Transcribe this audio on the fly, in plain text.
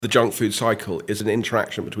The junk food cycle is an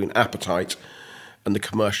interaction between appetite and the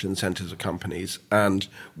commercial incentives of companies. And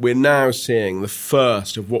we're now seeing the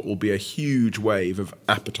first of what will be a huge wave of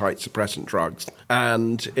appetite suppressant drugs.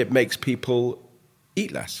 And it makes people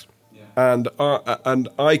eat less. Yeah. And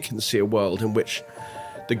I can see a world in which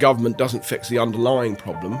the government doesn't fix the underlying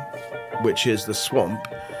problem, which is the swamp.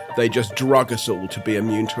 They just drug us all to be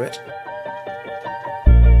immune to it.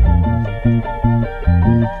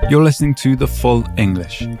 You're listening to The Full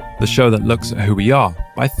English, the show that looks at who we are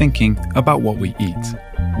by thinking about what we eat.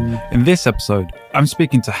 In this episode, I'm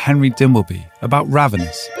speaking to Henry Dimbleby about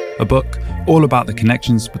Ravenous, a book all about the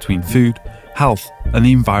connections between food, health and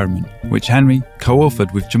the environment, which Henry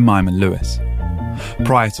co-authored with Jemima Lewis.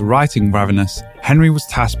 Prior to writing Ravenous, Henry was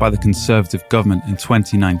tasked by the Conservative government in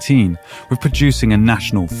 2019 with producing a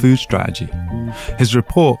national food strategy. His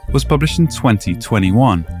report was published in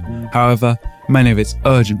 2021. However, many of its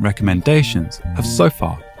urgent recommendations have so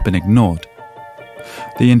far been ignored.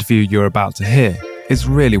 The interview you're about to hear is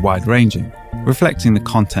really wide-ranging, reflecting the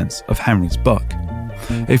contents of Henry's book.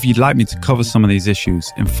 If you'd like me to cover some of these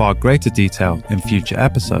issues in far greater detail in future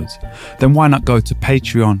episodes, then why not go to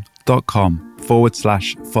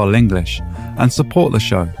patreon.com/fullenglish and support the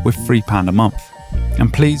show with £3 a month.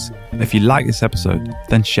 And please, if you like this episode,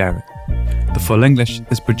 then share it. The Full English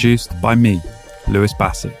is produced by me, Lewis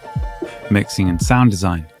Bassett. Mixing and sound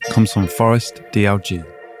design comes from Forrest DLG.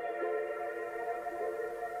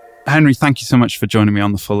 Henry, thank you so much for joining me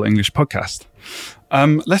on the Full English podcast.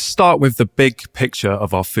 Let's start with the big picture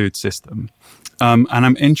of our food system. And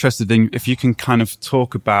I'm interested in if you can kind of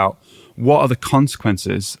talk about what are the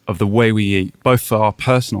consequences of the way we eat, both for our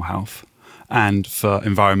personal health and for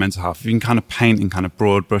environmental health. If you can kind of paint in kind of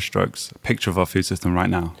broad brushstrokes a picture of our food system right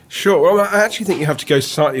now. Sure. Well, I actually think you have to go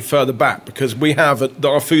slightly further back because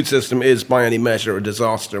our food system is by any measure a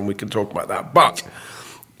disaster, and we can talk about that. But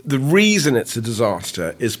the reason it's a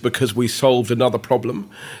disaster is because we solved another problem.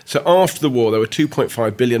 So after the war, there were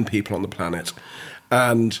 2.5 billion people on the planet,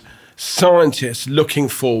 and scientists looking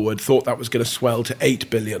forward thought that was going to swell to 8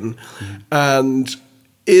 billion. And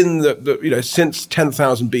in since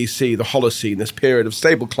 10,000 BC, the Holocene, this period of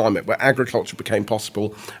stable climate where agriculture became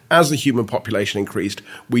possible, as the human population increased,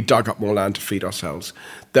 we dug up more land to feed ourselves.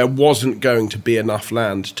 There wasn't going to be enough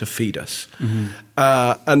land to feed us. Mm-hmm.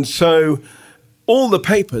 And so all the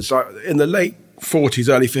papers in the late 40s,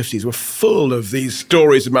 early 50s were full of these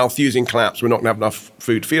stories of Malthusian collapse. We're not going to have enough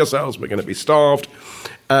food to feed ourselves. We're going to be starved.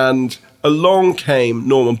 And along came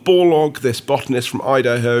Norman Borlaug, this botanist from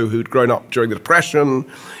Idaho who'd grown up during the Depression.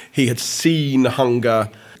 He had seen hunger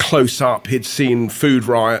close up. He'd seen food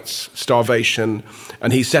riots, starvation,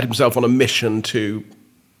 and he set himself on a mission to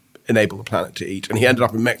enable the planet to eat. And he ended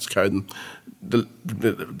up in Mexico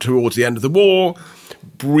towards the end of the war,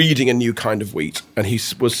 breeding a new kind of wheat. And he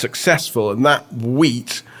was successful. And that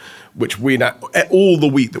wheat, which all the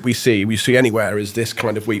wheat that we see anywhere is this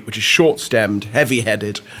kind of wheat, which is short-stemmed,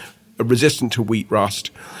 heavy-headed, resistant to wheat rust.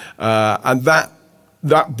 And that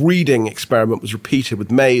breeding experiment was repeated with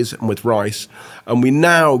maize and with rice. And we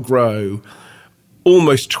now grow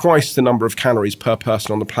almost twice the number of calories per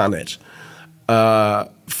person on the planet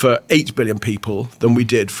for 8 billion people than we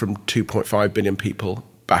did from 2.5 billion people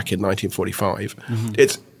back in 1945. Mm-hmm.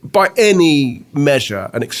 It's, by any measure,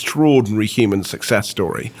 an extraordinary human success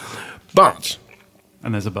story. But...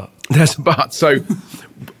 And there's a but. There's a but. So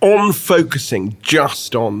on focusing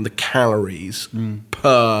just on the calories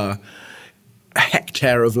per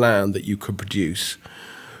hectare of land that you could produce,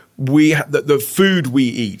 the food we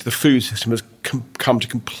eat, the food system has come to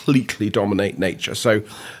completely dominate nature. So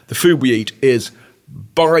the food we eat is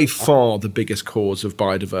by far the biggest cause of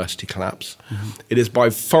biodiversity collapse. Mm-hmm. It is by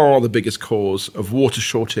far the biggest cause of water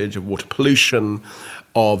shortage, of water pollution,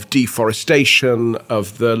 of deforestation,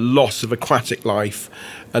 of the loss of aquatic life.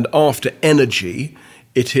 And after energy,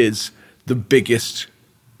 it is the biggest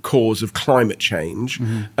cause of climate change.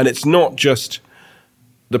 Mm-hmm. And it's not just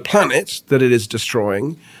the planet that it is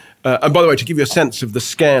destroying. And by the way, to give you a sense of the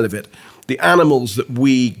scale of it, the animals that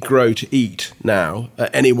we grow to eat now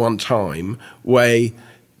at any one time weigh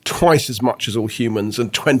twice as much as all humans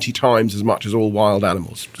and 20 times as much as all wild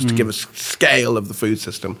animals, just to give a scale of the food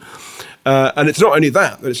system. And it's not only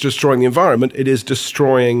that it's destroying the environment, it is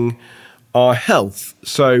destroying our health.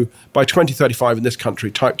 So by 2035 in this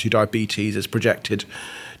country, type 2 diabetes is projected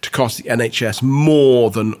to cost the NHS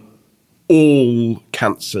more than all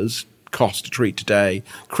cancers cost to treat today.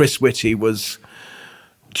 Chris Whitty was,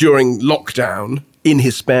 during lockdown, in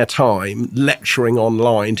his spare time, lecturing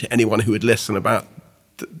online to anyone who would listen about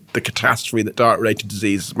the catastrophe that diet-related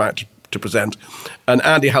disease is about to present. And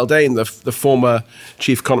Andy Haldane, the former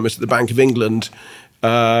chief economist at the Bank of England,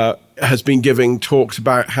 has been giving talks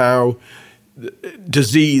about how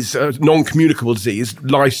disease, non-communicable disease,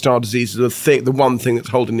 lifestyle disease is the one thing that's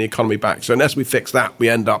holding the economy back. So unless we fix that, we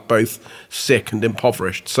end up both sick and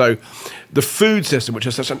impoverished. So the food system, which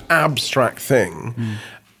is such an abstract thing,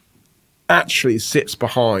 actually sits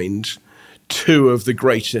behind two of the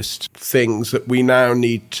greatest things that we now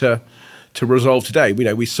need to resolve today.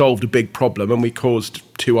 We solved a big problem and we caused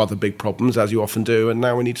two other big problems, as you often do, and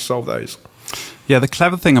now we need to solve those. Yeah, the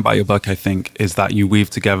clever thing about your book, I think, is that you weave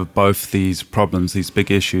together both these problems, these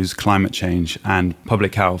big issues, climate change and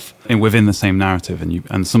public health, within the same narrative,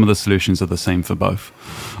 and some of the solutions are the same for both.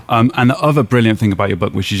 And the other brilliant thing about your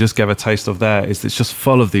book, which you just gave a taste of there, is it's just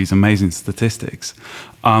full of these amazing statistics.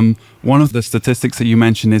 One of the statistics that you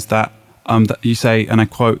mentioned is that you say, and I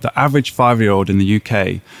quote, the average 5-year-old in the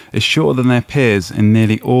UK is shorter than their peers in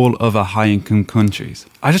nearly all other high-income countries.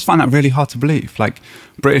 I just find that really hard to believe. Like,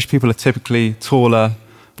 British people are typically taller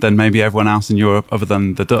than maybe everyone else in Europe other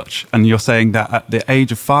than the Dutch. And you're saying that at the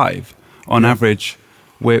age of 5, on average,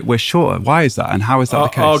 we're shorter. Why is that? And how is that the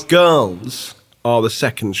case? Our girls are the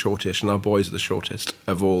second shortest and our boys are the shortest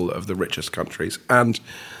of all of the richest countries. And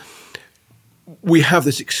we have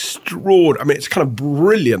this extraordinary, it's kind of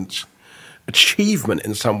brilliant achievement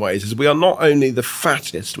in some ways, is we are not only the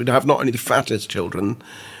fattest, we have not only the fattest children,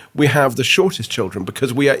 we have the shortest children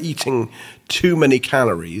because we are eating too many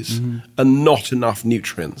calories and not enough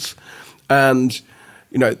nutrients. And,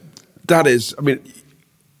 that is,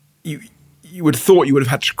 you would have thought you would have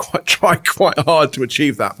had to try quite hard to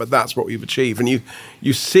achieve that, but that's what we've achieved. And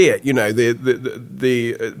you see it,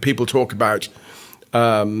 the people talk about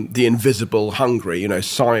the invisible hungry,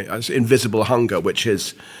 invisible hunger, which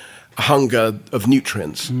is hunger of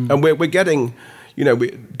nutrients. And we're getting,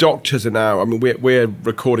 doctors are now, we're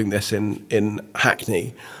recording this in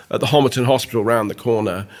Hackney at the Homerton Hospital around the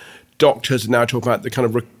corner. Doctors are now talking about the kind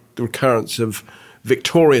of the recurrence of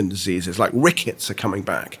Victorian diseases like rickets are coming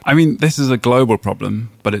back. This is a global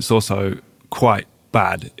problem, but it's also quite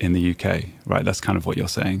bad in the UK, right? That's kind of what you're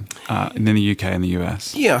saying, in the UK and the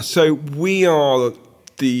US. Yeah, so we are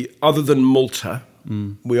other than Malta,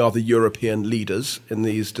 we are the European leaders in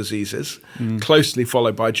these diseases, closely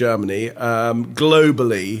followed by Germany.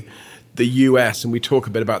 Globally, the US, and we talk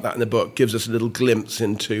a bit about that in the book, gives us a little glimpse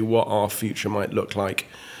into what our future might look like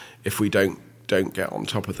if we don't get on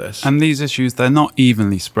top of this. And these issues, they're not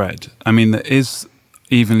evenly spread. There is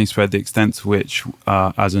evenly spread the extent to which,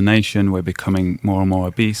 as a nation, we're becoming more and more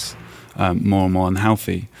obese, more and more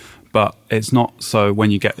unhealthy. But it's not so,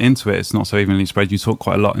 when you get into it, it's not so evenly spread. You talk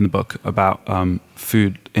quite a lot in the book about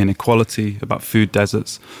food inequality, about food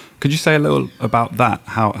deserts. Could you say a little about that,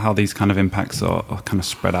 how these kind of impacts are kind of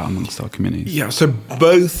spread out amongst our communities? Yeah, so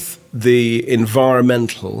both the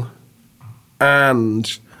environmental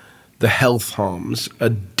and the health harms are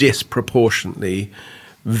disproportionately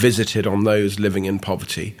visited on those living in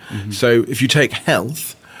poverty. So if you take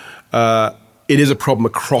health, it is a problem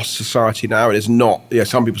across society now. It is not,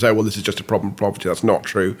 some people say, well, this is just a problem of poverty. That's not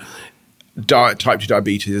true. Type 2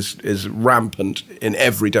 diabetes is rampant in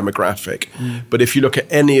every demographic. But if you look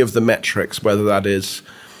at any of the metrics, whether that is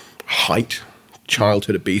height,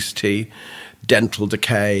 childhood obesity, dental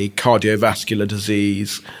decay, cardiovascular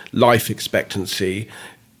disease, life expectancy,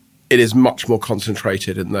 it is much more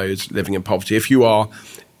concentrated in those living in poverty. If you are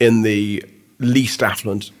in the least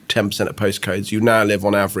affluent 10% of postcodes, you now live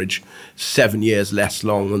on average 7 years less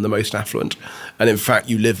long than the most affluent. And in fact,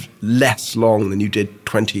 you live less long than you did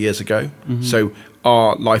 20 years ago. So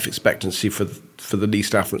our life expectancy for the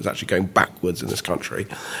least affluent is actually going backwards in this country.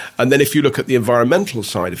 And then if you look at the environmental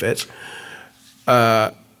side of it,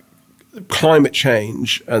 climate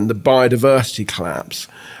change and the biodiversity collapse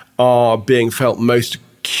are being felt most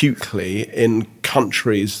acutely in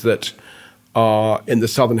countries that are in the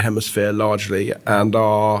southern hemisphere largely and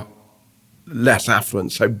are less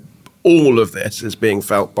affluent. So all of this is being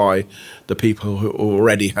felt by the people who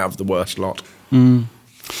already have the worst lot.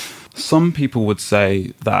 Some people would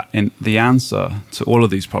say that the answer to all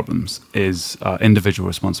of these problems is individual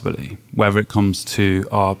responsibility, whether it comes to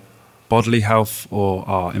our bodily health or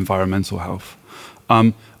our environmental health.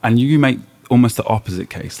 And you make almost the opposite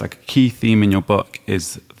case. Like, a key theme in your book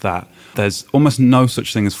is that there's almost no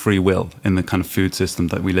such thing as free will in the kind of food system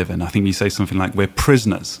that we live in. I think you say something like, we're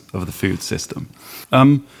prisoners of the food system.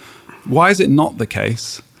 Why is it not the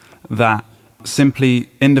case that simply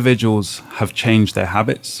individuals have changed their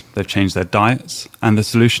habits, they've changed their diets, and the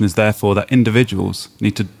solution is therefore that individuals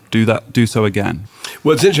need to do so again?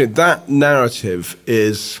 Well, it's interesting. That narrative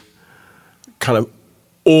is kind of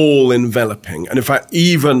all-enveloping. And in fact,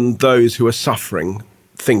 even those who are suffering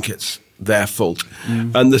think it's their fault.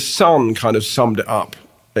 And the Sun kind of summed it up.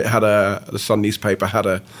 The Sun newspaper had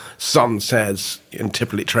a Sun says in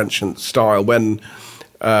typically trenchant style when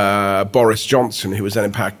Boris Johnson, who was then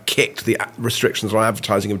in power, kicked the restrictions on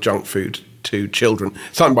advertising of junk food to children.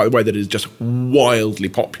 Something, by the way, that is just wildly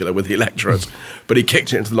popular with the electorate. But he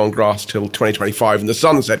kicked it into the long grass till 2025. And the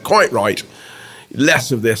Sun said, quite right,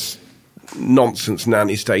 less of this nonsense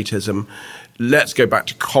nanny statism. Let's go back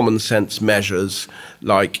to common sense measures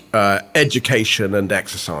like education and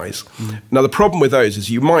exercise. Now, the problem with those is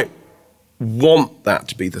you might want that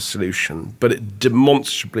to be the solution, but it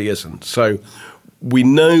demonstrably isn't. So we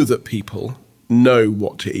know that people know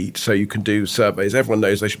what to eat. So you can do surveys. Everyone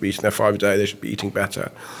knows they should be eating their 5 a day. They should be eating better.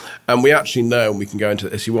 And we actually know, and we can go into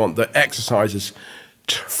this if you want, that exercise is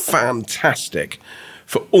fantastic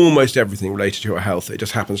for almost everything related to your health. It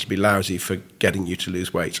just happens to be lousy for getting you to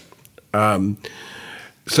lose weight.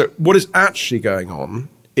 So what is actually going on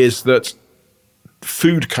is that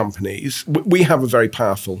food companies, we have a very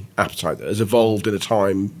powerful appetite that has evolved in a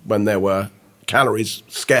time when there were calories,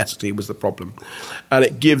 scarcity was the problem. And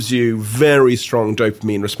it gives you very strong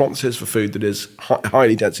dopamine responses for food that is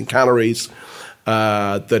highly dense in calories,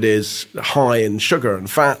 that is high in sugar and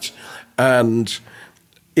fat. And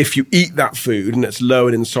if you eat that food and it's low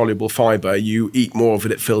in insoluble fiber, you eat more of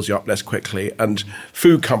it, it fills you up less quickly. And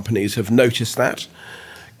food companies have noticed that,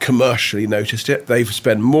 commercially noticed it. They've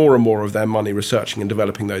spent more and more of their money researching and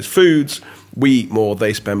developing those foods. We eat more,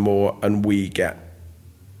 they spend more, and we get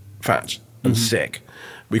fat and sick.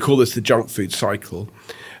 We call this the junk food cycle.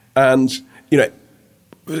 And, you know,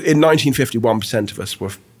 in 1950, 1% of us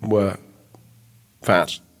were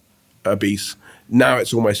fat, obese. Now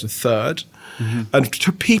it's almost a third. And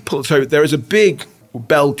to people, so there is a big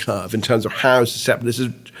bell curve in terms of how susceptible. This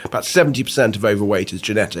is about 70% of overweight is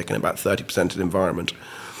genetic and about 30% is environment.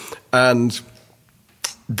 And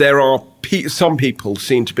there are some people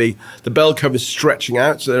seem to be, the bell curve is stretching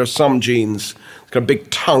out. So there are some genes, got a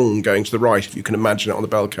big tongue going to the right, if you can imagine it on the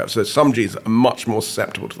bell curve. So there's some genes that are much more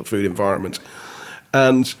susceptible to the food environment.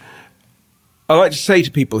 And I like to say to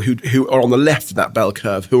people who are on the left of that bell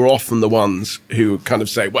curve, who are often the ones who kind of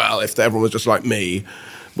say, well, if everyone was just like me,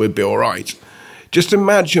 we'd be all right. Just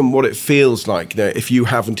imagine what it feels like, you know, if you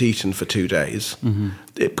haven't eaten for 2 days.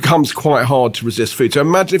 It becomes quite hard to resist food. So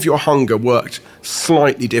imagine if your hunger worked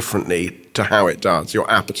slightly differently to how it does, your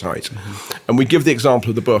appetite. And we give the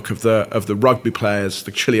example of the book of the rugby players,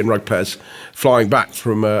 the Chilean rugby players, flying back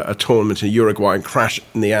from a tournament in Uruguay and crash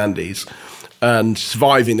in the Andes, and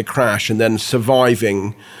surviving the crash and then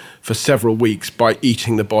surviving for several weeks by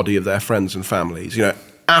eating the body of their friends and families. You know,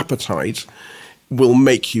 appetite will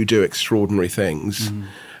make you do extraordinary things.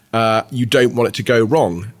 You don't want it to go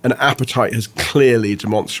wrong. And appetite has clearly,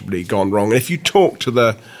 demonstrably gone wrong. And if you talk to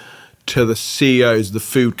the CEOs of the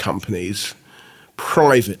food companies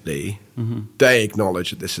privately, they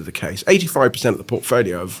acknowledge that this is the case. 85% of the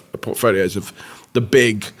portfolios of the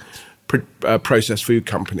big processed food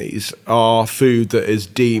companies are food that is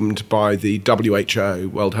deemed by the WHO,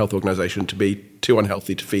 World Health Organization, to be too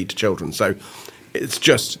unhealthy to feed to children. So it's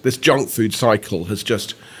just, this junk food cycle has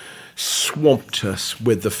just swamped us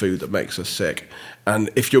with the food that makes us sick. And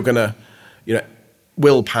if you're going to, you know,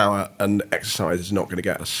 willpower and exercise is not going to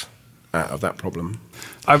get us out of that problem.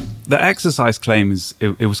 The exercise claim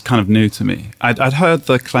it was kind of new to me. I'd heard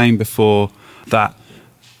the claim before that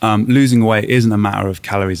losing weight isn't a matter of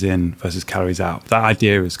calories in versus calories out. That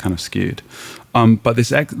idea is kind of skewed. But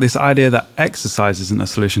this idea that exercise isn't a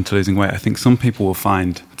solution to losing weight, I think some people will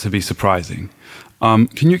find to be surprising.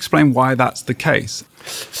 Can you explain why that's the case?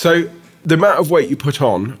 So the amount of weight you put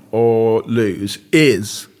on or lose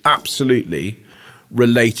is absolutely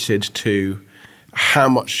related to how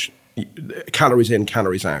much calories in,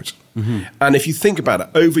 calories out. And if you think about it,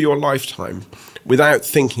 over your lifetime, without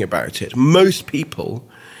thinking about it, most people,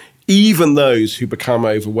 even those who become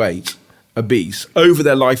overweight, obese, over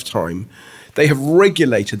their lifetime, they have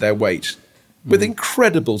regulated their weight with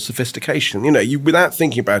incredible sophistication. You know, without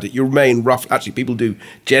thinking about it, you remain rough. Actually, people do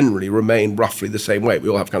generally remain roughly the same weight. We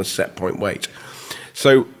all have kind of set point weight.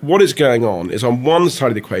 So what is going on is on one side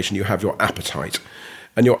of the equation, you have your appetite.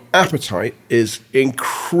 And your appetite is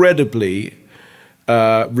incredibly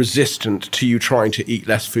resistant to you trying to eat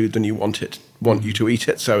less food than you want you to eat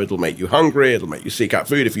it. So it'll make you hungry. It'll make you seek out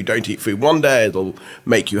food. If you don't eat food one day, it'll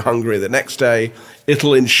make you hungry the next day.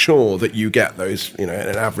 It'll ensure that you get those, you know,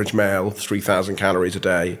 an average male, 3,000 calories a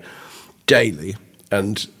day, daily.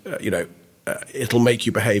 And, it'll make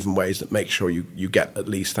you behave in ways that make sure you get at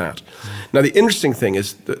least that. Now, the interesting thing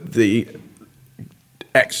is that the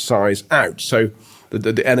exercise out. So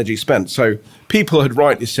the energy spent. So people had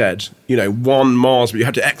rightly said, 1 Mars, but you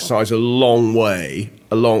had to exercise a long way,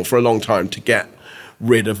 for a long time to get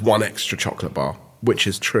rid of 1 extra chocolate bar, which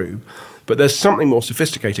is true. But there's something more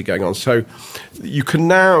sophisticated going on. So you can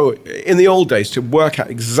now, in the old days, to work out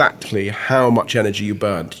exactly how much energy you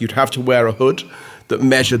burned, you'd have to wear a hood that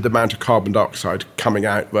measured the amount of carbon dioxide coming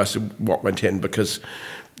out versus what went in, because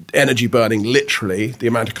energy burning, literally, the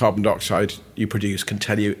amount of carbon dioxide you produce can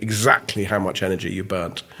tell you exactly how much energy you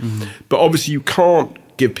burnt. Mm-hmm. But obviously you can't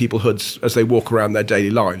give people hoods as they walk around their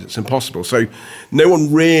daily lives. It's impossible. So no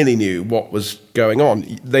one really knew what was going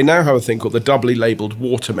on. They now have a thing called the doubly labelled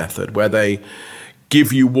water method, where they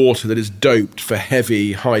give you water that is doped for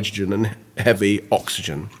heavy hydrogen and heavy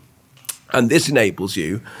oxygen. And this enables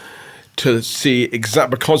you to see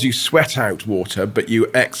because you sweat out water, but you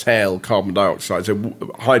exhale carbon dioxide. So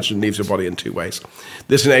hydrogen leaves your body in 2 ways.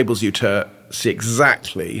 This enables you to see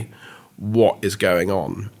exactly what is going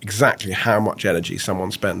on, exactly how much energy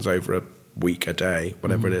someone spends over a week, a day,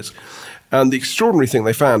 whatever it is. And the extraordinary thing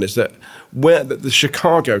they found is that where the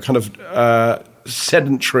Chicago kind of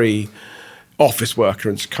sedentary office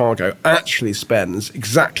worker in Chicago actually spends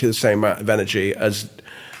exactly the same amount of energy as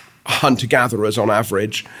hunter-gatherers on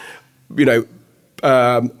average.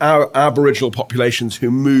 Our Aboriginal populations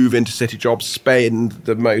who move into city jobs spend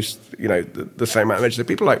the most, the same amount of energy. So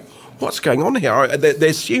people are like, what's going on here? They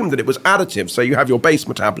assumed that it was additive. So you have your base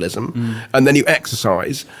metabolism and then you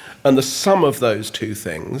exercise. And the sum of those 2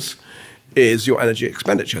 things is your energy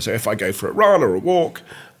expenditure. So if I go for a run or a walk,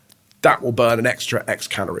 that will burn an extra X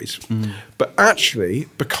calories. But actually,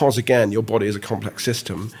 because again, your body is a complex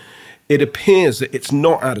system, it appears that it's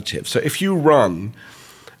not additive. So if you run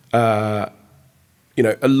a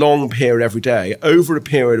long period every day, over a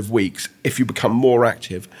period of weeks, if you become more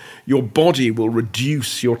active, your body will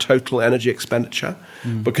reduce your total energy expenditure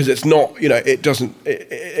because it's not,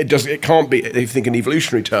 it can't be, if you think in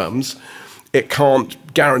evolutionary terms, it can't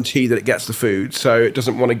guarantee that it gets the food, so it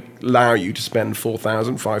doesn't want to allow you to spend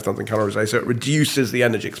 4,000, 5,000 calories a day, so it reduces the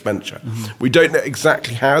energy expenditure. We don't know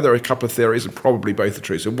exactly how. There are a couple of theories, and probably both are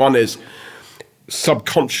true. So one is,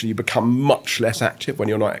 subconsciously you become much less active when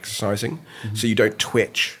you're not exercising, so you don't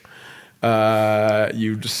twitch,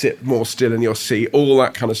 you just sit more still in your seat, all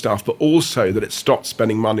that kind of stuff, but also that it stops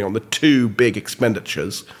spending money on the 2 big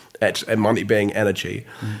expenditures, and money being energy,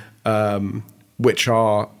 which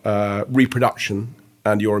are reproduction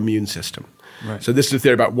and your immune system. Right. So this is a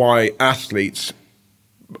theory about why athletes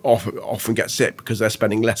often get sick, because they're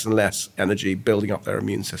spending less and less energy building up their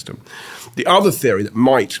immune system. The other theory that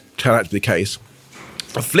might turn out to be the case,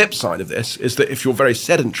 the flip side of this, is that if you're very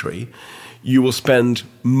sedentary, you will spend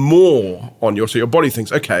more on so your body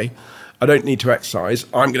thinks, okay, I don't need to exercise,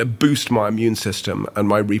 I'm going to boost my immune system and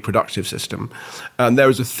my reproductive system. And there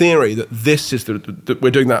is a theory that that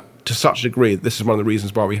we're doing that to such a degree that this is one of the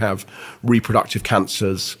reasons why we have reproductive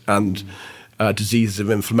cancers and diseases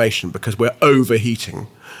of inflammation, because we're overheating.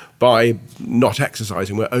 By not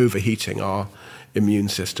exercising, we're overheating our immune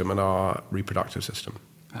system and our reproductive system.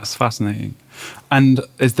 That's fascinating. And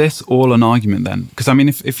is this all an argument then? Because, I mean,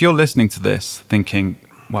 if you're listening to this thinking,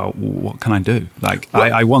 well, what can I do?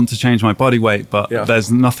 I want to change my body weight, but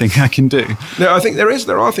there's nothing I can do. No, I think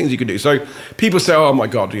there are things you can do. So people say, oh my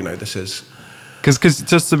God, this is... Because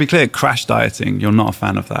just to be clear, crash dieting, you're not a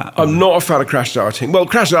fan of that. I'm not a fan of crash dieting. Well,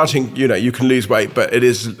 crash dieting, you can lose weight, but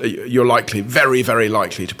you're likely, very, very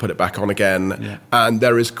likely to put it back on again. Yeah. And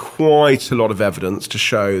there is quite a lot of evidence to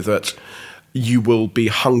show that you will be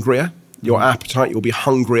hungrier. Your appetite, you'll be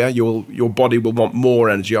hungrier. Your body will want more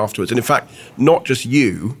energy afterwards. And in fact, not just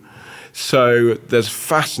you. So there's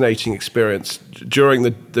fascinating experience during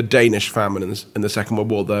the Danish famine in the Second World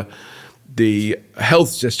War. The health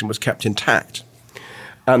system was kept intact.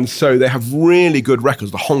 And so they have really good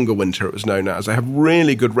records, the hunger winter it was known as. They have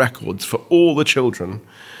really good records for all the children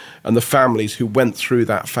and the families who went through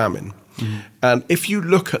that famine. And if you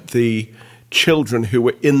look at the children who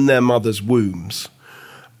were in their mother's wombs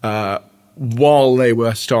while they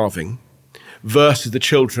were starving versus the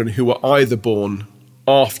children who were either born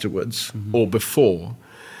afterwards or before,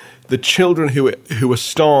 the children who were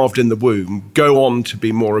starved in the womb go on to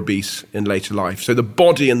be more obese in later life. So the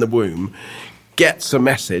body in the womb gets a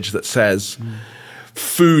message that says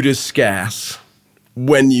food is scarce,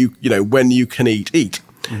 when you can eat.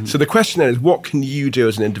 So the question then is, what can you do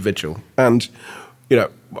as an individual? And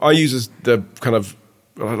I use I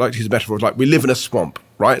like to use a metaphor like we live in a swamp,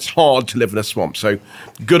 right? It's hard to live in a swamp. So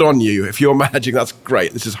good on you. If you're managing, that's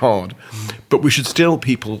great. This is hard. But we should still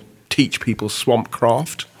teach people swamp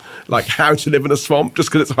craft, like how to live in a swamp. Just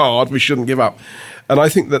because it's hard, we shouldn't give up. And I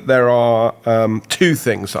think that there are 2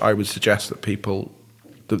 things that I would suggest that people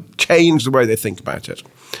change the way they think about it.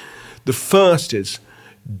 The first is,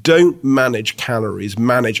 don't manage calories,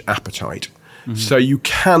 manage appetite. So you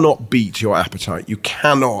cannot beat your appetite. You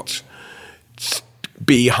cannot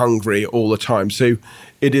be hungry all the time. So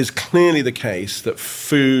it is clearly the case that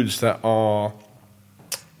foods that are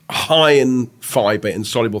high in fiber,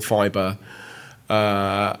 insoluble fiber,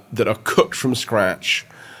 that are cooked from scratch,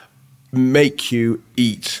 make you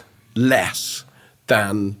eat less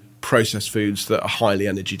than processed foods that are highly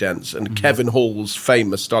energy dense. And Kevin Hall's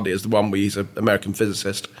famous study is the one he's an American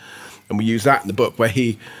physicist, and we use that in the book, where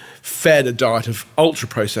he fed a diet of ultra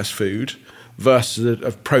processed food versus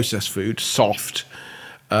a processed food, soft,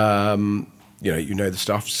 you know the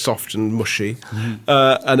stuff, soft and mushy,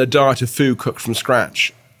 and a diet of food cooked from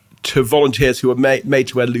scratch to volunteers who were made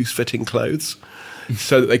to wear loose-fitting clothes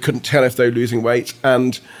so that they couldn't tell if they were losing weight.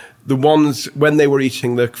 And the ones, when they were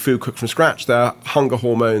eating the food cooked from scratch, their hunger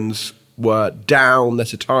hormones were down, their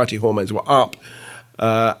satiety hormones were up,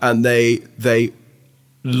 and they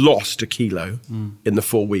lost a kilo in the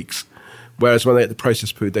 4 weeks. Whereas when they ate the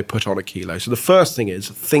processed food, they put on a kilo. So the first thing is,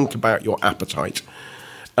 think about your appetite.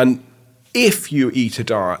 And if you eat a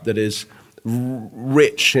diet that is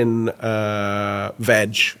rich in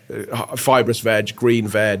veg, fibrous veg, green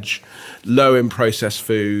veg, low in processed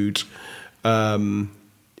food,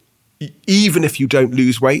 even if you don't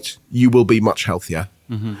lose weight, you will be much healthier.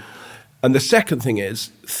 And the second thing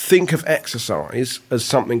is, think of exercise as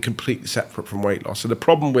something completely separate from weight loss. So the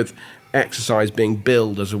problem with exercise being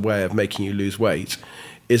billed as a way of making you lose weight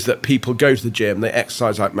is that people go to the gym, they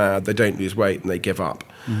exercise like mad, they don't lose weight, and they give up.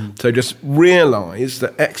 So just realize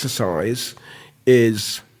that exercise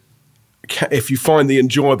is, if you find the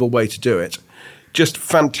enjoyable way to do it, just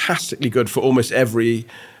fantastically good for almost every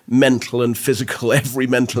mental and physical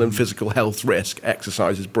health risk.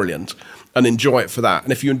 Exercise is brilliant, and enjoy it for that.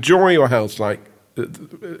 And if you enjoy your health, like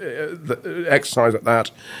exercise like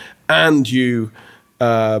that, and you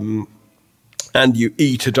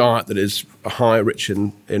eat a diet that is rich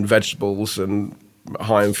in vegetables and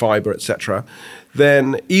high in fiber, etc.,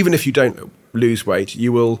 then even if you don't lose weight,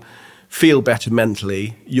 you will feel better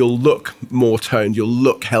mentally, you'll look more toned, you'll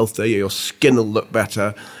look healthier, your skin will look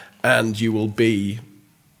better, and you will be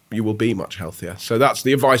much healthier. So that's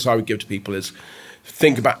the advice I would give to people, is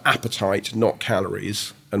think about appetite, not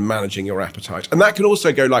calories, and managing your appetite. And that can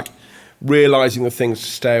also go like realizing the things to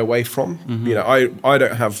stay away from. You know, I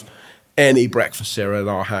don't have any breakfast cereal in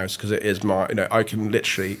our house because it is I can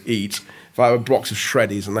literally eat, if I have a box of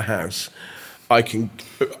Shreddies in the house, I can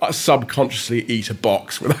subconsciously eat a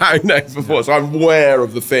box without knowing before. So I'm aware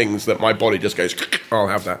of the things that my body just goes, I'll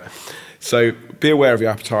have that. So be aware of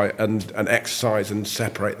your appetite and exercise, and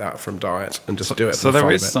separate that from diet, and just do it. So there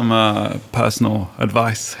is some personal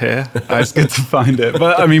advice here. It's good to find it.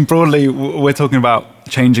 But I mean, broadly, we're talking about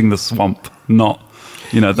changing the swamp, not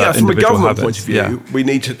that from a individual government habits. point of view,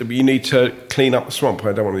 you need to clean up the swamp.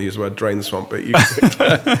 I don't want to use the word drain the swamp, but you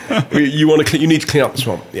need to clean up the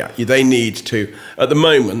swamp. Yeah, they need to. At the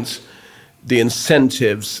moment, the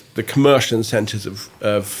incentives, the commercial incentives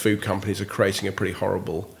of food companies are creating a pretty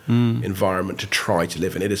horrible environment to try to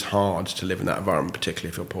live in. It is hard to live in that environment, particularly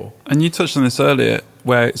if you're poor. And you touched on this earlier,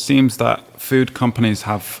 where it seems that food companies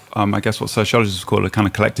have, I guess what sociologists call a kind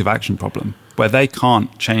of collective action problem, where they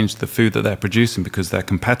can't change the food that they're producing because their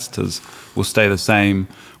competitors will stay the same,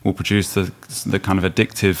 will produce the kind of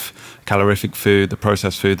addictive, calorific food, the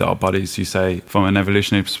processed food that our bodies, you say, from an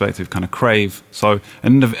evolutionary perspective, kind of crave. So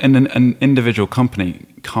an individual company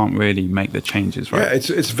can't really make the changes, right? Yeah,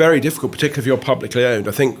 it's very difficult, particularly if you're publicly owned.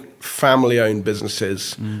 I think family-owned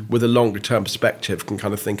businesses with a longer-term perspective can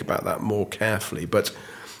kind of think about that more carefully. But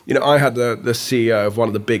I had the CEO of one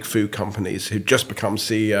of the big food companies who'd just become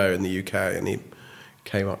CEO in the UK, and he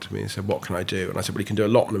came up to me and said, "What can I do?" And I said, "Well, you can do a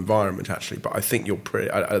lot on environment, actually, but I think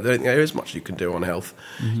I don't think there is much you can do on health.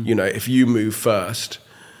 If you move first,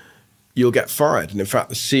 you'll get fired." And in fact,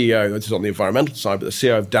 the CEO, this is on the environmental side, but the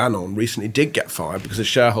CEO of Danone recently did get fired because the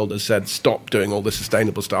shareholders said, "Stop doing all this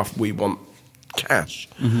sustainable stuff. We want cash."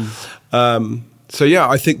 So yeah,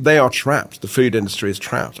 I think they are trapped. The food industry is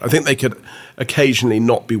trapped. I think they could occasionally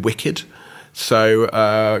not be wicked. So,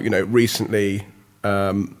 recently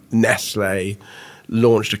Nestle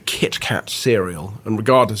launched a Kit Kat cereal, and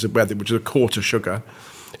regardless of whether, which is a quarter sugar,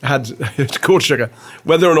 it's quarter sugar,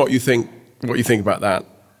 whether or not you think what you think about that,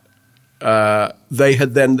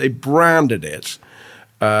 they branded it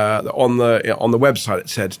on the website. It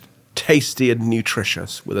said tasty and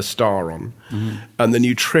nutritious with a star on, and the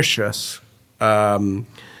nutritious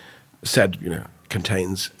said,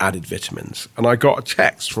 contains added vitamins. And I got a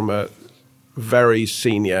text from a very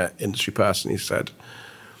senior industry person who said,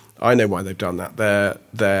 I know why they've done that.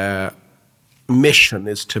 Their mission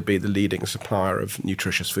is to be the leading supplier of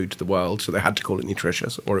nutritious food to the world, so they had to call it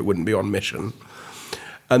nutritious, or it wouldn't be on mission.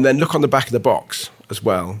 And then look on the back of the box as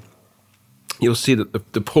well. You'll see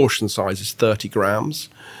that the portion size is 30 grams,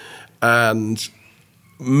 and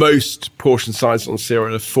most portion sizes on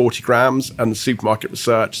cereal are 40 grams, and the supermarket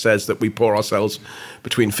research says that we pour ourselves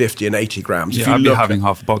between 50 and 80 grams. Yeah, I'd be having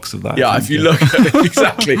half a box of that. Yeah, if you look at it,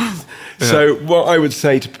 exactly. Yeah. So what I would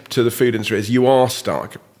say to the food industry is you are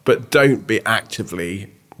stuck, but don't be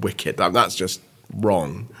actively wicked. That's just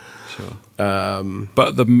wrong. Sure.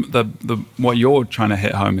 But the what you're trying to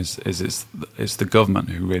hit home is it's the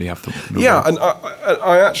government who really have to. Yeah, and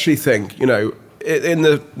I actually think, in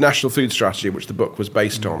the National Food Strategy, which the book was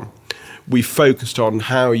based on, we focused on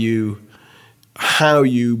how you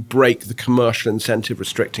break the commercial incentive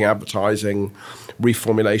restricting advertising,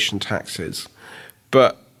 reformulation taxes.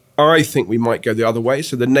 But I think we might go the other way.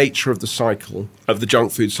 So the nature of the cycle, of the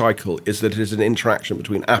junk food cycle, is that it is an interaction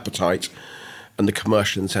between appetite and the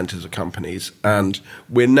commercial incentives of companies. And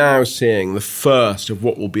we're now seeing the first of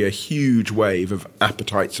what will be a huge wave of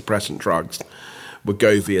appetite suppressant drugs.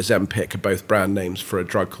 Wegovy, Ozempic are both brand names for a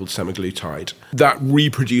drug called semaglutide. That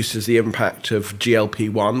reproduces the impact of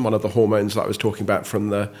GLP-1, one of the hormones that I was talking about from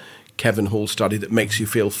the Kevin Hall study, that makes you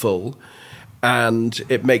feel full, and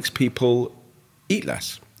it makes people eat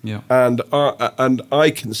less. Yeah. And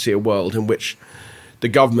I can see a world in which the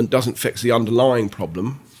government doesn't fix the underlying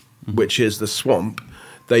problem, which is the swamp.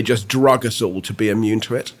 They just drug us all to be immune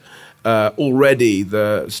to it. Already,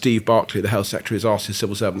 Steve Barclay, the health secretary, has asked his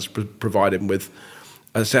civil servants to provide him with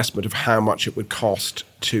an assessment of how much it would cost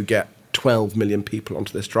to get 12 million people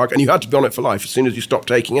onto this drug. And you had to be on it for life. As soon as you stop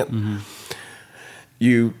taking it,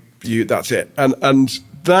 you that's it. And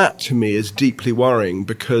that, to me, is deeply worrying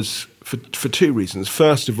because for two reasons.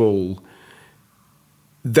 First of all,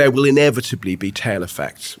 there will inevitably be tail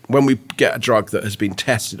effects. When we get a drug that has been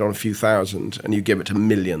tested on a few thousand and you give it to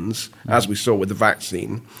millions, as we saw with the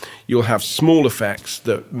vaccine, you'll have small effects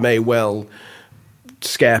that may well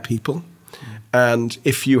scare people. And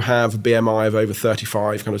if you have a BMI of over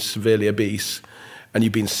 35, kind of severely obese, and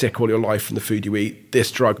you've been sick all your life from the food you eat,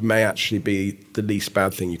 this drug may actually be the least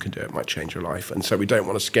bad thing you can do. It might change your life. And so we don't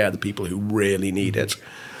want to scare the people who really need it.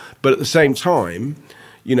 But at the same time,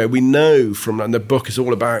 we know and the book is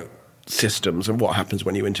all about systems and what happens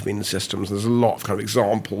when you intervene in systems. There's a lot of kind of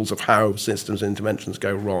examples of how systems interventions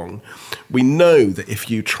go wrong. We know that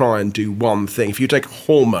if you try and do one thing, if you take a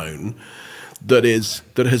hormone that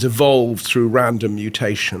has evolved through random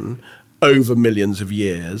mutation over millions of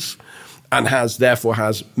years and therefore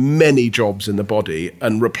has many jobs in the body,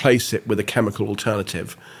 and replace it with a chemical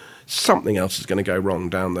alternative, something else is going to go wrong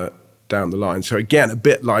down the line. So again, a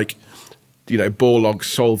bit like Borlaug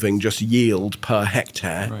solving just yield per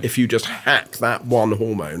hectare. Right. If you just hack that one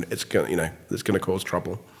hormone, it's going to cause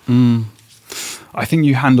trouble. I think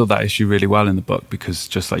you handle that issue really well in the book, because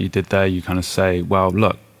just like you did there, you kind of say, well,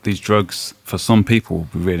 look, these drugs for some people will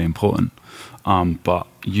be really important, but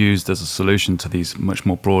used as a solution to these much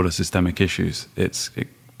more broader systemic issues, it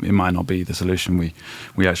might not be the solution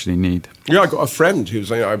we actually need. Yeah, I got a friend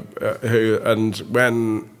and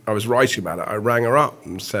when I was writing about it, I rang her up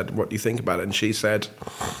and said, "What do you think about it?" And she said,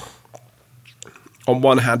 on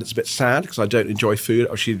one hand, it's a bit sad because I don't enjoy food.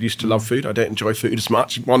 She used to love food. I don't enjoy food as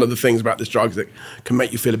much. One of the things about this drug is that it can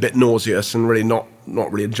make you feel a bit nauseous and really not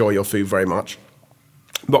really enjoy your food very much.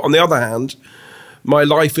 But on the other hand, my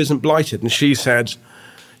life isn't blighted. And she said,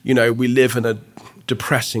 we live in a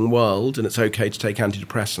depressing world and it's okay to take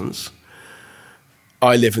antidepressants.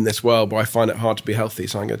 I live in this world where I find it hard to be healthy,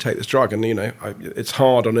 so I'm going to take this drug. And, it's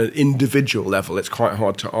hard on an individual level. It's quite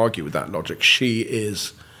hard to argue with that logic. She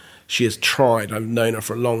has tried. I've known her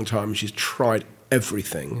for a long time. She's tried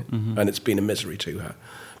everything, and it's been a misery to her.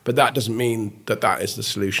 But that doesn't mean that is the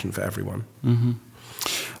solution for everyone. Mm-hmm.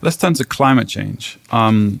 Let's turn to climate change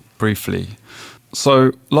briefly.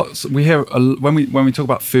 So we hear when we talk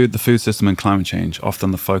about food, the food system, and climate change, often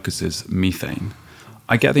the focus is methane.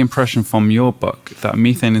 I get the impression from your book that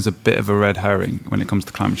methane is a bit of a red herring when it comes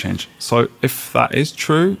to climate change. So if that is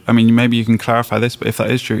true, maybe you can clarify this, but if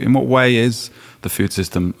that is true, in what way is the food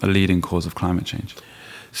system a leading cause of climate change?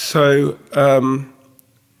 So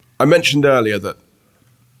I mentioned earlier that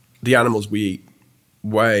the animals we eat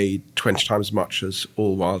weigh 20 times as much as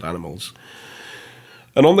all wild animals.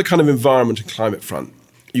 And on the kind of environment and climate front,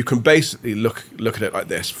 you can basically look at it like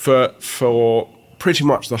this. For pretty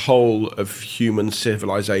much the whole of human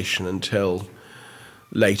civilization until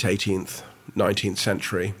late 18th, 19th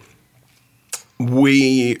century,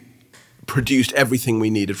 we produced everything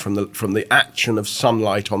we needed from the action of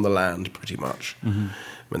sunlight on the land, pretty much.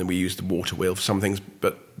 when we used the water wheel for some things,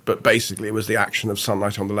 but basically it was the action of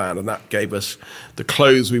sunlight on the land, and that gave us the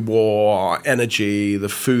clothes we wore, our energy, the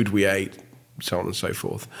food we ate, so on and so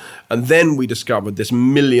forth. And then we discovered this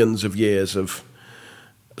millions of years of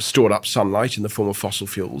stored up sunlight in the form of fossil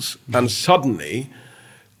fuels, and suddenly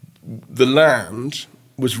the land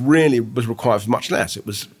was required for much less. It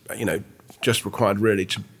was, just required really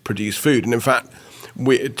to produce food. And in fact,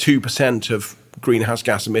 2% of greenhouse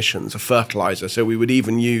gas emissions are fertilizer, so we would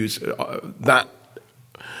even use that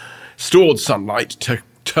stored sunlight to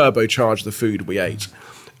turbocharge the food we ate.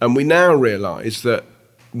 And we now realize that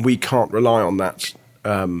we can't rely on that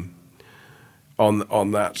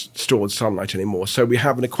on that stored sunlight anymore. So we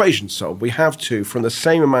have an equation solved. We have to, from the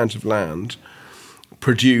same amount of land,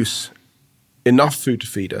 produce enough food to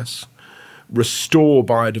feed us, restore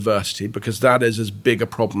biodiversity, because that is as big a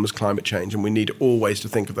problem as climate change, and we need always to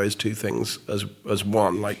think of those two things as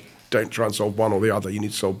one. Like, don't try and solve one or the other, you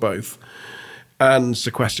need to solve both. And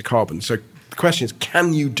sequester carbon. So the question is,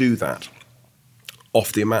 can you do that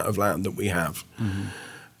off the amount of land that we have? Mm-hmm.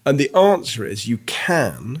 And the answer is you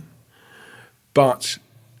can, but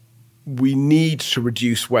we need to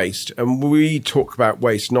reduce waste. And we talk about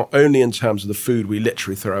waste not only in terms of the food we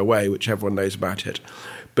literally throw away, which everyone knows about it,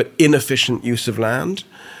 but inefficient use of land.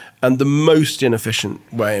 And the most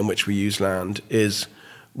inefficient way in which we use land is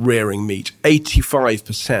rearing meat.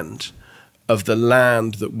 85% of the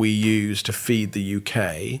land that we use to feed the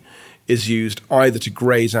UK is used either to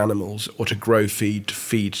graze animals or to grow feed to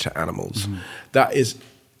feed to animals. Mm-hmm. That is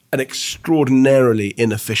an extraordinarily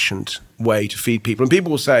inefficient way to feed people. And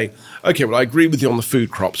people will say, okay, well, I agree with you on the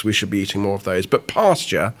food crops, we should be eating more of those. But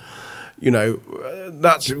pasture,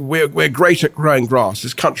 we're great at growing grass.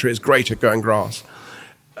 This country is great at growing grass.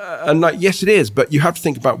 Yes, it is, but you have to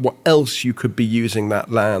think about what else you could be using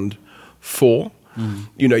that land for. Mm.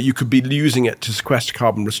 You could be using it to sequester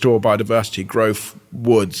carbon, restore biodiversity, grow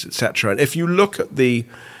woods, etc. And if you look at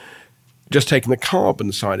just taking the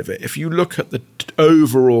carbon side of it, if you look at the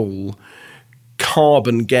overall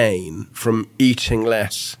carbon gain from eating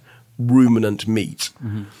less ruminant meat,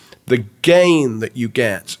 mm-hmm. the gain that you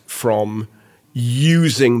get from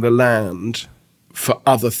using the land for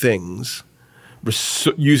other things,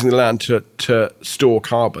 using the land to store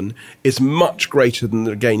carbon, is much greater than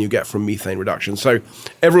the gain you get from methane reduction. So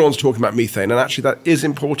everyone's talking about methane, and actually that is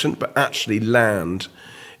important, but actually land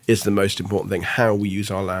is the most important thing, how we use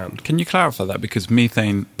our land. Can you clarify that? Because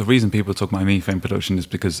methane, the reason people talk about methane production is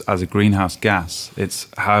because as a greenhouse gas, it's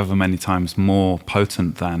however many times more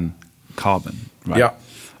potent than carbon, right? Yeah.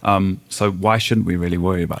 So why shouldn't we really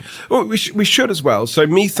worry about it? Well, we should as well. So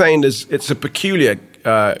methane it's a peculiar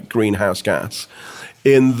greenhouse gas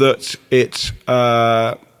in that it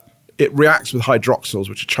reacts with hydroxyls,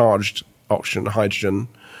 which are charged oxygen and hydrogen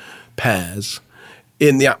pairs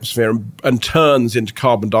in the atmosphere, and turns into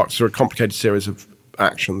carbon dioxide, through a complicated series of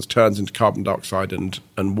actions, turns into carbon dioxide and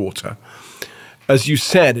water. As you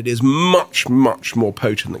said, it is much, much more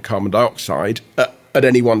potent than carbon dioxide at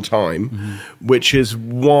any one time, mm-hmm. which is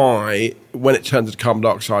why when it turns into carbon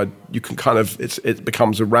dioxide, you can it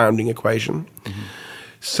becomes a rounding equation. Mm-hmm.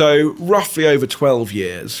 So roughly over 12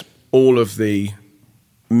 years, all of the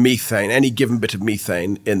methane, any given bit of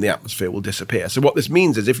methane in the atmosphere will disappear. So what this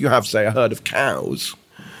means is if you have, say, a herd of cows,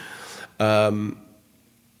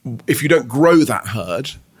 if you don't grow that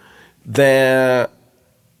herd, their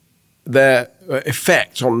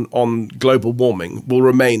effect on global warming will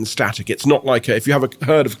remain static. It's not like if you have a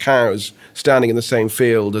herd of cows standing in the same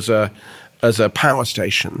field as a power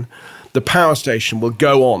station, the power station will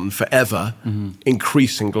go on forever, mm-hmm.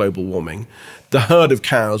 increasing global warming. The herd of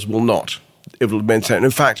cows will not. It will maintain.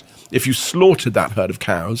 In fact, if you slaughtered that herd of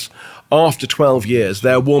cows, after 12 years,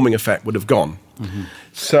 their warming effect would have gone. Mm-hmm.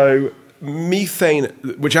 So methane,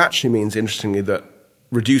 which actually means, interestingly, that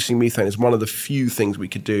reducing methane is one of the few things we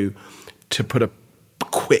could do to put a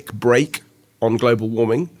quick brake on global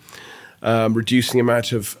warming. Reducing the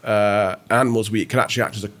amount of animals we eat can actually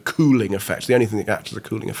act as a cooling effect. It's the only thing that can act as a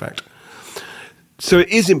cooling effect. So it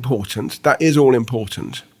is important. That is all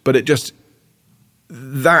important. But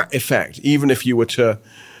that effect, even if you were to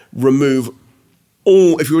remove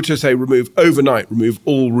remove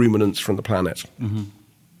all ruminants from the planet, mm-hmm.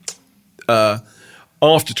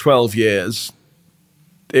 After 12 years,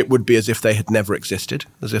 it would be as if they had never existed,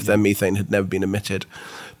 as if their methane had never been emitted.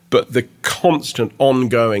 But the constant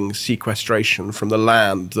ongoing sequestration from the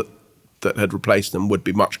land that had replaced them would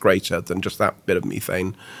be much greater than just that bit of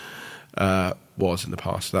methane was in the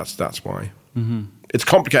past. That's why. Mm-hmm. It's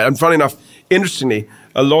complicated. And funny enough, interestingly,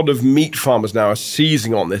 a lot of meat farmers now are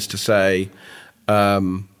seizing on this to say,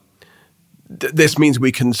 this means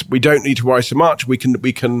we don't need to worry so much. We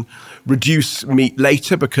can reduce meat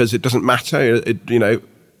later because it doesn't matter.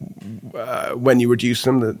 When you reduce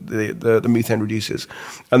them, the methane reduces.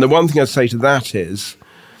 And the one thing I'd say to that is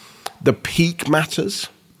the peak matters.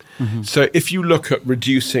 Mm-hmm. So if you look at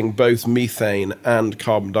reducing both methane and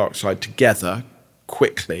carbon dioxide together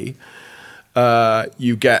quickly,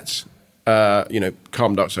 you get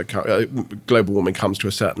carbon dioxide, global warming comes to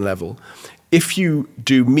a certain level. If you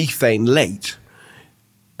do methane late,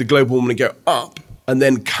 the global warming will go up and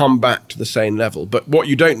then come back to the same level. But what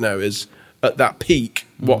you don't know is at that peak,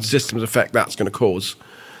 what systems effect that's going to cause.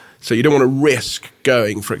 So you don't want to risk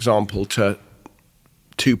going, for example, to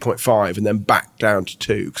 2.5 and then back down to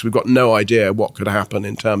 2, because we've got no idea what could happen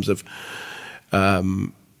in terms of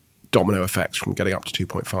domino effects from getting up to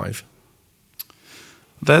 2.5.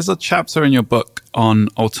 There's a chapter in your book on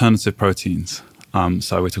alternative proteins.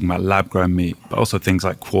 So we're talking about lab-grown meat, but also things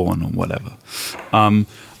like corn or whatever. And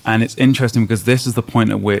it's interesting because this is the point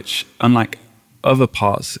at which, unlike other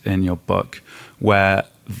parts in your book, where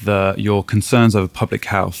your concerns over public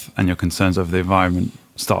health and your concerns over the environment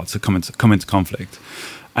start to come into conflict.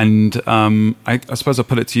 And I suppose I'll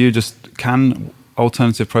put it to you, just can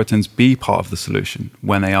alternative proteins be part of the solution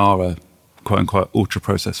when they are a quote-unquote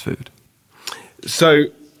ultra-processed food? So,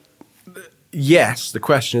 yes, the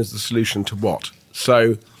question is the solution to what?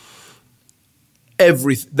 So,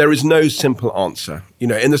 there is no simple answer.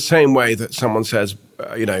 In the same way that someone says,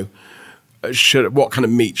 what kind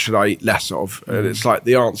of meat should I eat less of? And it's like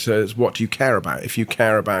the answer is, what do you care about? If you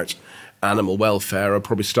care about animal welfare, I'll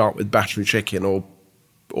probably start with battery chicken or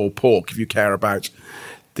pork. If you care about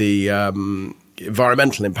the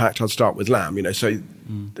environmental impact, I'll start with lamb. So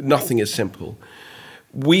nothing is simple.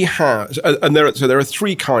 We have, and there are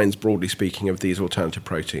three kinds, broadly speaking, of these alternative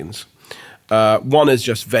proteins. One is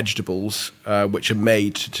just vegetables, which are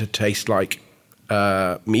made to taste like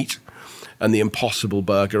meat, and the Impossible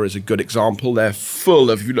Burger is a good example. They're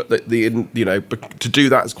full of, you look at to do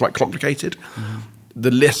that is quite complicated. Mm-hmm.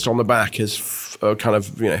 The list on the back is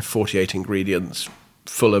 48 ingredients,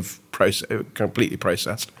 full of completely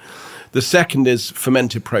processed. The second is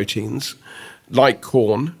fermented proteins, like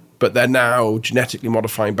corn, but they're now genetically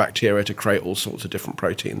modifying bacteria to create all sorts of different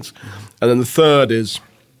proteins. Mm-hmm. And then the third is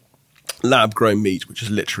lab-grown meat, which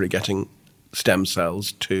is literally getting stem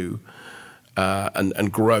cells to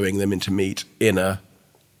and growing them into meat in a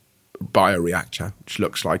bioreactor, which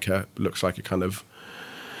looks like a kind of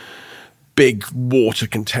big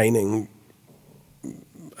water-containing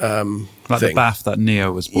like thing. The bath that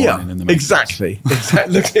Neo was born in the Matrix. Exactly.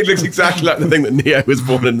 It looks exactly like the thing that Neo was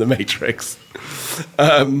born in the Matrix.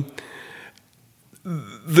 The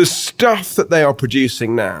stuff that they are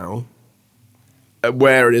producing now,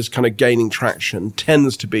 where it is kind of gaining traction,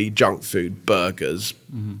 tends to be junk food, burgers,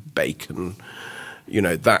 bacon,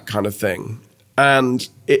 that kind of thing. And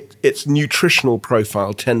its nutritional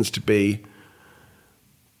profile tends to be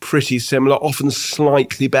pretty similar, often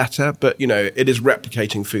slightly better, but, it is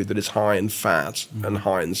replicating food that is high in fat and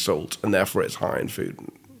high in salt, and therefore it's high in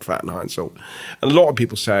fat and high in salt. And a lot of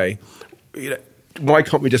people say, why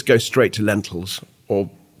can't we just go straight to lentils or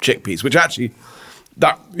chickpeas, which actually...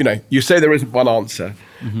 That you say there isn't one answer.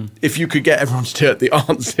 Mm-hmm. If you could get everyone to do it, the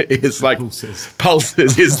answer is like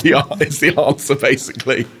pulses is the answer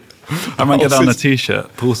basically. I might get that on a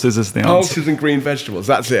T-shirt. Pulses is the answer. Pulses and green vegetables.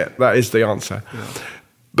 That's it. That is the answer. Yeah.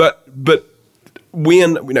 But we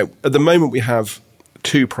at the moment we have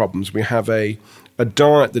two problems. We have a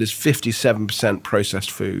diet that is 57%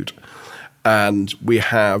 processed food, and we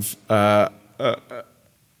have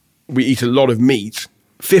we eat a lot of meat.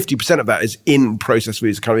 50% of that is in processed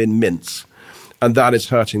foods, kind of in mince, and that is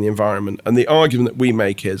hurting the environment. And the argument that we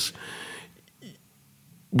make is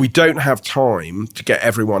we don't have time to get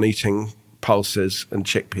everyone eating pulses and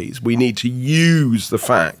chickpeas. We need to use the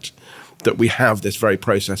fact that we have this very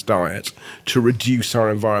processed diet to reduce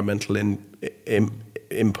our environmental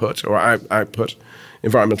input or output,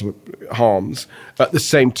 environmental harms, at the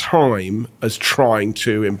same time as trying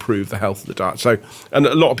to improve the health of the diet. So, and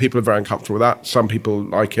a lot of people are very uncomfortable with that. Some people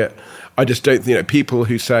like it. I just don't think, people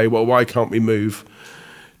who say, well, why can't we move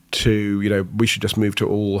to, we should just move to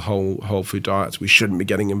all whole food diets. We shouldn't be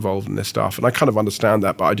getting involved in this stuff. And I kind of understand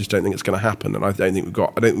that, but I just don't think it's going to happen. And I don't think we've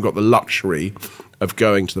got the luxury of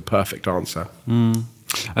going to the perfect answer.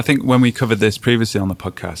 I think when we covered this previously on the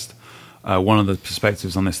podcast, one of the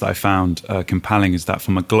perspectives on this that I found compelling is that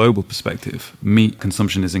from a global perspective, meat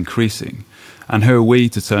consumption is increasing. And who are we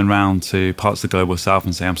to turn around to parts of the global south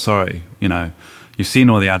and say, I'm sorry, you've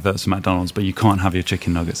seen all the adverts for McDonald's, but you can't have your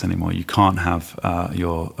chicken nuggets anymore. You can't have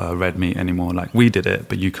your red meat anymore. Like we did it,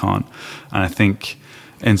 but you can't. And I think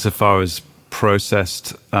insofar as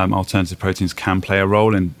processed alternative proteins can play a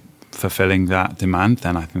role in fulfilling that demand,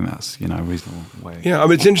 then I think that's a reasonable way. Yeah, I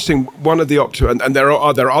mean, it's interesting. One of the and there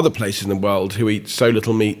are other places in the world who eat so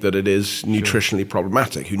little meat that it is nutritionally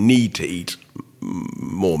problematic, who need to eat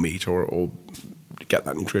more meat or get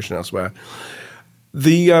that nutrition elsewhere.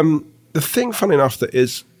 The thing, funny enough, that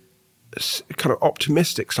is kind of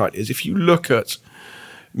optimistic side is if you look at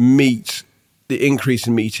meat, the increase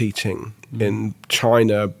in meat eating in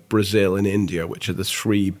China, Brazil, and India, which are the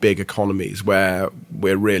three big economies where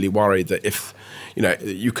we're really worried that if,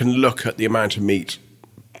 you can look at the amount of meat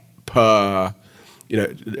per,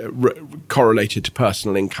 correlated to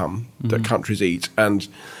personal income that countries eat. And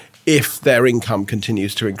if their income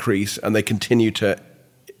continues to increase and they continue to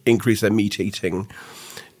increase their meat eating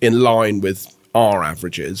in line with our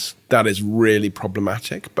averages, that is really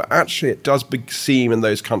problematic. But actually it does seem in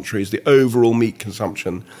those countries the overall meat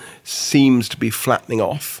consumption seems to be flattening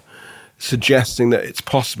off, suggesting that it's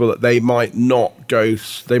possible that they might go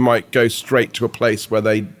straight to a place where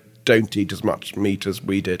they don't eat as much meat as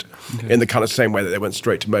we did, in the kind of same way that they went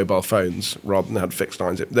straight to mobile phones rather than had fixed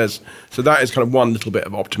lines. So that is kind of one little bit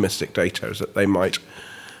of optimistic data, is that they might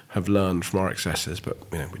have learned from our excesses, but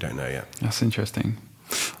we don't know yet. That's interesting.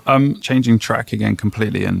 Changing track again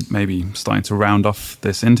completely and maybe starting to round off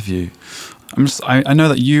this interview. I know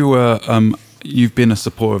that you've been a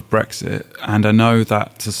supporter of Brexit, and I know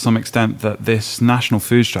that to some extent that this national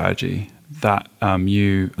food strategy that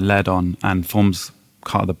you led on and forms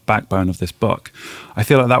kind of the backbone of this book, I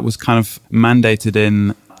feel like that was kind of mandated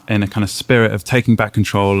in a kind of spirit of taking back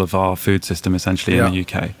control of our food system essentially in the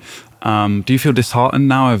UK. Do you feel disheartened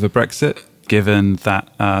now over Brexit, given that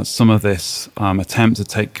some of this attempt to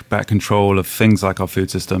take back control of things like our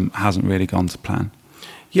food system hasn't really gone to plan?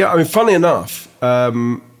 Yeah, I mean, funny enough,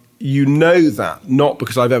 that not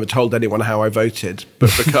because I've ever told anyone how I voted,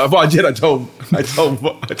 but because I did. I told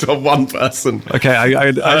one person. Okay,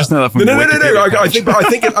 I just know that from no. I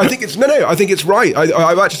think it's right.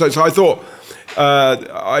 I've actually so I thought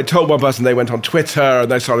I told one person, they went on Twitter and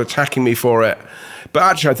they started attacking me for it. But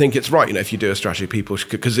actually, I think it's right, if you do a strategy, people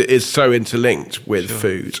because it is so interlinked with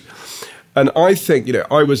food. And I think,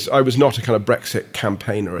 I was not a kind of Brexit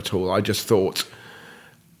campaigner at all. I just thought,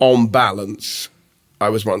 on balance, I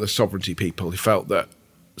was one of the sovereignty people who felt that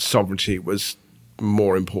sovereignty was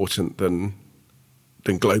more important than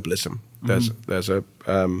globalism. There's a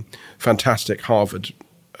fantastic Harvard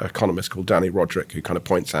economist called Danny Roderick who kind of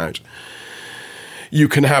points out you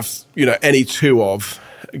can have, any two of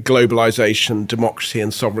globalization, democracy,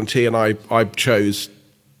 and sovereignty, and I chose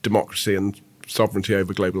democracy and sovereignty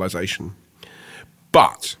over globalization.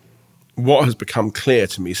 But what has become clear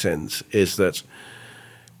to me since is that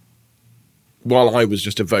while I was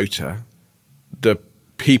just a voter, the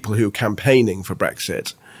people who were campaigning for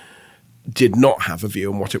Brexit did not have a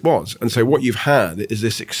view on what it was. And so what you've had is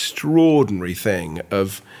this extraordinary thing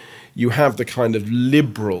of you have the kind of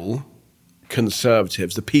liberal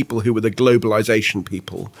conservatives, the people who were the globalization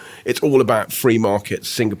people. It's all about free markets,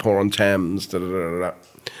 Singapore on Thames, da, da, da, da.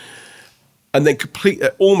 And then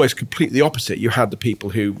almost completely opposite, you had the people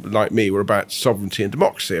who, like me, were about sovereignty and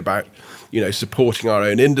democracy, about supporting our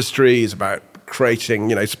own industries, about creating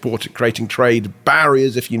trade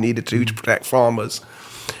barriers if you needed to protect farmers.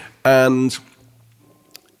 And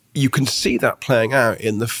you can see that playing out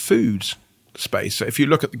in the food space. So if you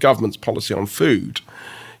look at the government's policy on food,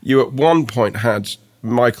 you at one point had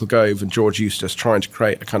Michael Gove and George Eustice trying to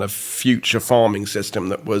create a kind of future farming system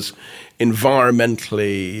that was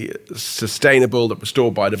environmentally sustainable, that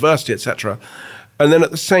restored biodiversity, etc. And then at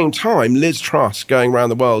the same time, Liz Truss going around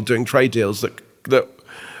the world doing trade deals that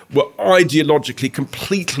were ideologically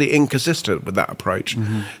completely inconsistent with that approach.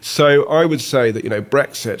 So I would say that,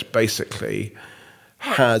 Brexit basically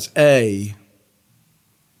has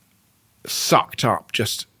sucked up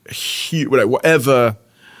just huge, whatever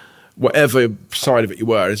side of it you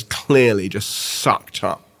were, is clearly just sucked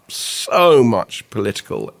up so much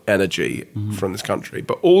political energy from this country.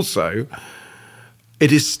 But also,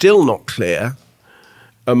 it is still not clear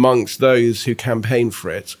amongst those who campaign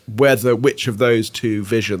for it which of those two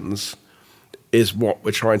visions is what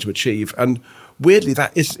we're trying to achieve. And weirdly,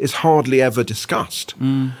 that is hardly ever discussed.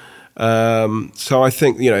 So I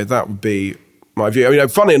think, that would be my view. I mean,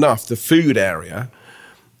 funny enough, the food area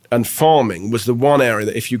and farming was the one area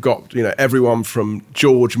that if you got, everyone from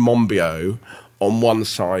George Monbiot on one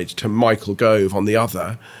side to Michael Gove on the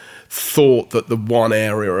other, thought that the one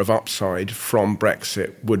area of upside from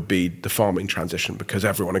Brexit would be the farming transition, because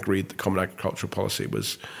everyone agreed that common agricultural policy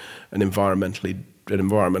was an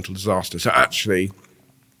environmental disaster. So actually,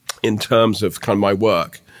 in terms of kind of my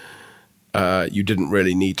work, you didn't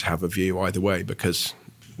really need to have a view either way, because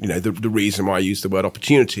the reason why I used the word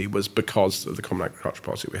opportunity was because of the Common Agricultural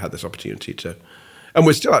Policy. We had this opportunity to, and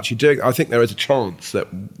we're still actually doing. I think there is a chance that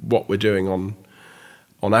what we're doing on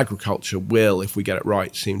agriculture will, if we get it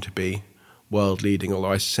right, seem to be world leading.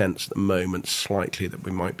 Although I sense at the moment slightly that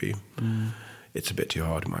we might be. It's a bit too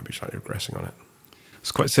hard. We might be slightly regressing on it.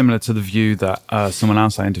 It's quite similar to the view that someone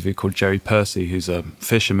else I interviewed called Jerry Percy, who's a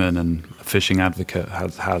fisherman and a fishing advocate,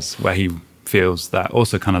 has where he feels that,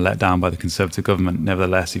 also kind of let down by the Conservative government.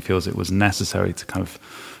 Nevertheless, he feels it was necessary to kind of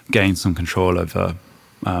gain some control over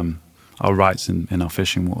our rights in our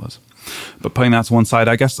fishing waters. But putting that to one side,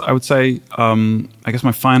 I guess I would say,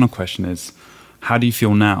 my final question is, how do you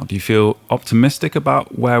feel now? Do you feel optimistic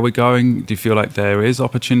about where we're going? Do you feel like there is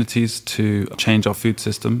opportunities to change our food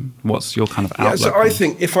system? What's your kind of outlook? So I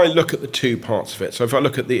think if I look at the two parts of it, so if I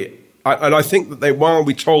look at I think that while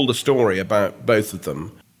we told a story about both of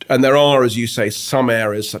them, and there are, as you say, some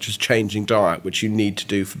areas such as changing diet, which you need to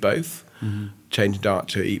do for both. Changing diet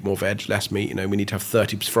to eat more veg, less meat. We need to have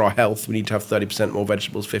 30% for our health. We need to have 30% more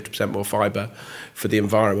vegetables, 50% more fibre. For the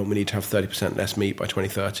environment, we need to have 30% less meat by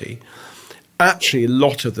 2030. Actually, a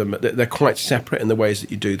lot of them, they're quite separate in the ways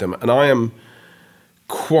that you do them. And I am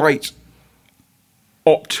quite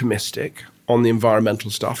optimistic on the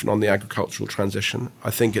environmental stuff and on the agricultural transition.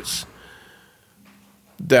 I think it's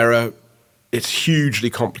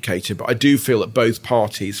hugely complicated, but I do feel that both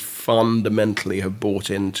parties fundamentally have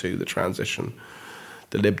bought into the transition.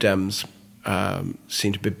 The Lib Dems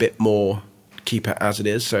seem to be a bit more keep it as it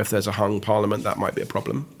is. So if there's a hung parliament, that might be a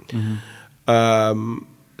problem.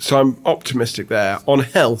 So I'm optimistic there. On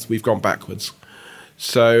health, we've gone backwards.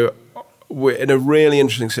 So we're in a really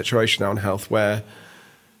interesting situation now in health where,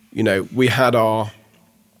 we had a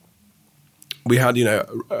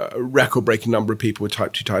record-breaking number of people with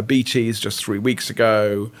type 2 diabetes just 3 weeks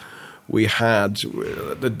ago. We had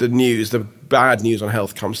the bad news on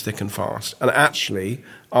health comes thick and fast. And actually,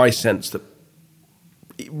 I sense that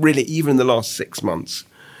really, even in the last 6 months,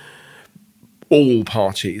 all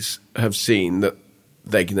parties have seen that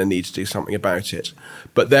they're going to need to do something about it.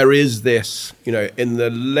 But there is this, in the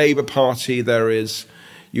Labour Party,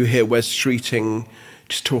 you hear Wes Streeting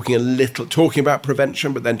just talking about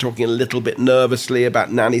prevention, but then talking a little bit nervously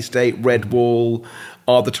about nanny state, red wall.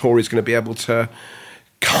 Are the Tories going to be able to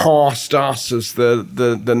cast us as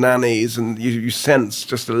the nannies? And you sense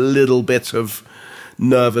just a little bit of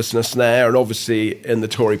nervousness there. And obviously in the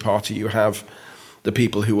Tory party, you have the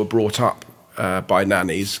people who were brought up by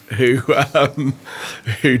nannies who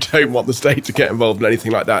don't want the state to get involved in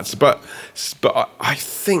anything like that. But I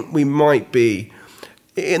think we might be,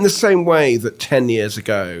 in the same way that 10 years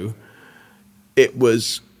ago it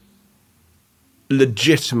was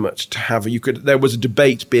legitimate to have there was a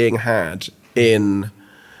debate being had in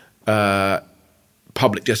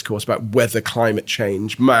public discourse about whether climate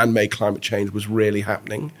change, man-made climate change, was really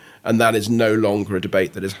happening. And that is no longer a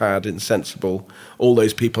debate that is had in sensible. All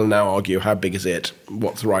those people now argue, how big is it?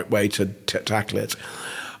 What's the right way to tackle it?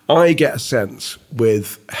 I get a sense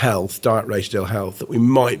with health, diet-related ill health, that we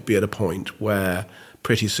might be at a point where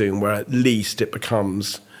pretty soon, where at least it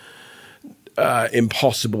becomes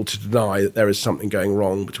impossible to deny that there is something going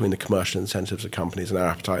wrong between the commercial incentives of companies and their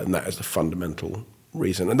appetite, and that is the fundamental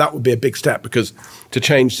reason. And that would be a big step, because to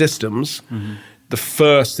change systems, the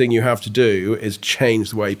first thing you have to do is change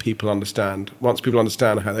the way people understand. Once people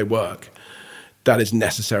understand how they work, that is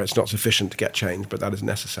necessary. It's not sufficient to get change, but that is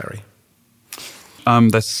necessary.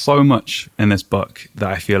 There's so much in this book that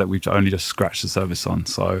I feel like we've only just scratched the surface on.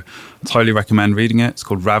 So I totally recommend reading it. It's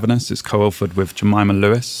called Ravenous. It's co-authored with Jemima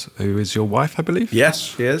Lewis, who is your wife, I believe. Yes,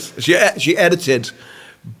 she is. She edited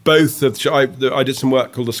both of. I did some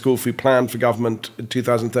work called the School Food Plan for Government in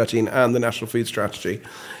 2013 and the National Food Strategy.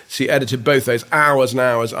 She edited both those, hours and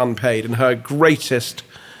hours unpaid. And her greatest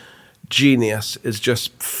genius is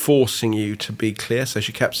just forcing you to be clear. So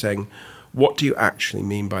she kept saying, what do you actually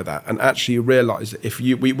mean by that? And actually you realise that if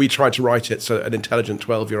we tried to write it so an intelligent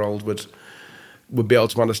 12-year-old would be able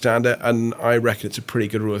to understand it. And I reckon it's a pretty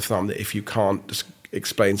good rule of thumb that if you can't just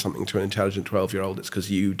explain something to an intelligent 12-year-old, it's because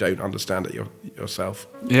you don't understand it yourself.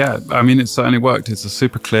 Yeah, I mean, it certainly worked. It's a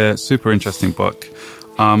super clear, super interesting book.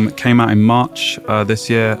 It came out in March this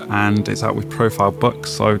year, and it's out with Profile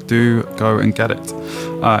Books, so do go and get it.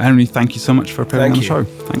 Henry, thank you so much for appearing on the show.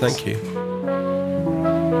 Thank you.